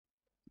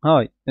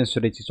Hi, in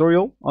today's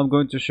tutorial, I'm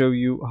going to show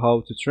you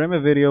how to trim a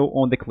video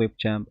on the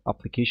Clipchamp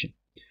application.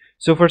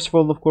 So first of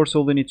all, of course,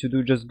 all you need to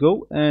do just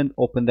go and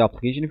open the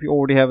application if you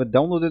already have it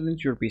downloaded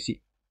into your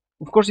PC.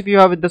 Of course, if you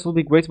have it, this will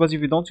be great, but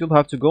if you don't, you'll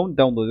have to go and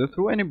download it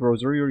through any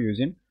browser you're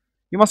using.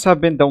 You must have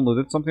been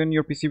downloaded something on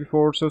your PC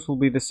before, so it will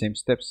be the same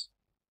steps.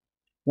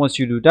 Once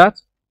you do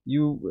that,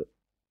 you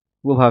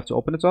will have to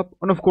open it up.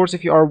 And of course,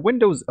 if you are a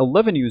Windows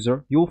 11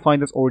 user, you will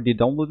find it already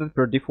downloaded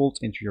per default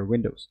into your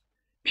Windows.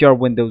 If you are a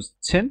Windows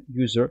 10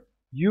 user,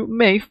 you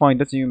may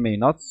find it, you may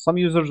not. Some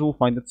users will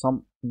find it,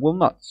 some will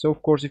not. So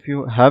of course, if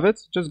you have it,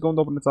 just go and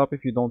open it up.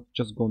 If you don't,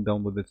 just go and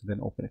download it and then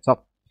open it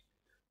up.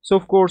 So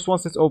of course,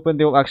 once it's open,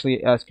 they will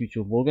actually ask you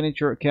to log in into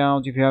your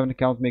account. If you have an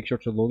account, make sure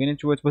to log in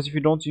into it. But if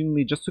you don't, you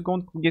need just to go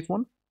and get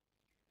one.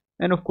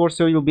 And of course,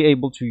 so you'll be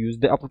able to use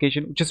the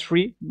application, which is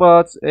free,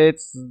 but it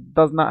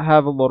does not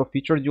have a lot of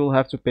features. You'll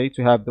have to pay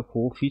to have the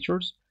full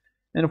features.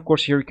 And of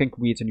course, here you can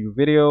create a new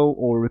video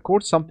or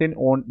record something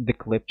on the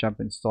Clipchamp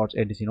and start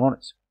editing on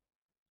it.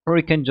 Or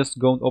you can just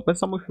go and open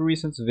some of your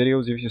recent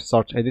videos if you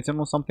start editing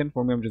on something.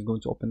 For me, I'm just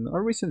going to open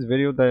a recent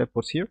video that I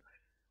put here,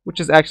 which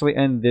is actually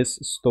in this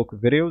stock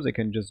videos. I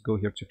can just go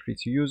here to free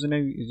to use, and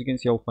as you can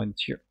see, I'll find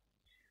it here.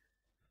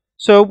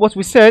 So what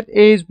we said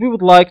is we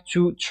would like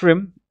to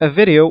trim a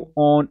video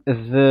on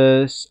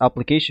this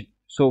application.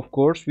 So of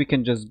course we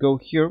can just go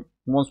here.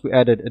 Once we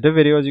added the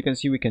video, as you can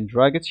see, we can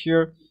drag it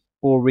here,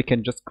 or we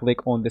can just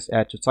click on this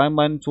add to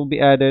timeline. It will be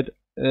added.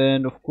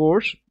 And of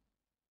course,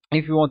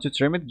 if you want to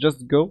trim it,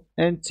 just go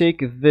and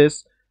take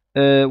this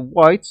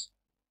white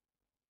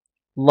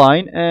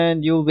line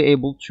and you'll be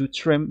able to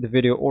trim the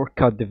video or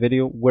cut the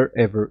video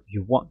wherever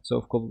you want. So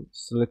of course,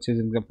 so let's say, for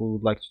example, we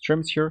would like to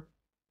trim it here.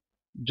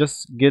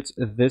 Just get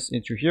this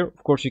into here.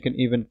 Of course, you can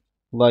even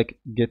like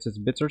get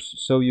it better,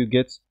 so you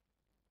get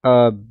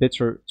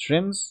better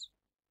trims.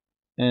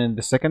 And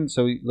the second,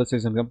 so let's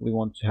say, for example, we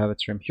want to have a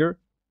trim here,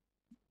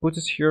 put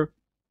it here,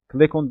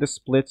 click on this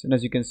split, and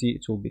as you can see,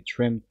 it will be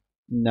trimmed.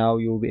 Now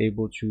you'll be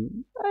able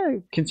to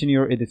continue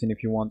your editing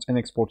if you want and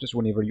export this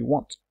whenever you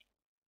want.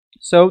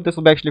 So this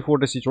will be actually for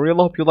this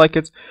tutorial. I hope you like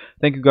it.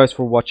 Thank you guys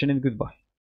for watching, and goodbye.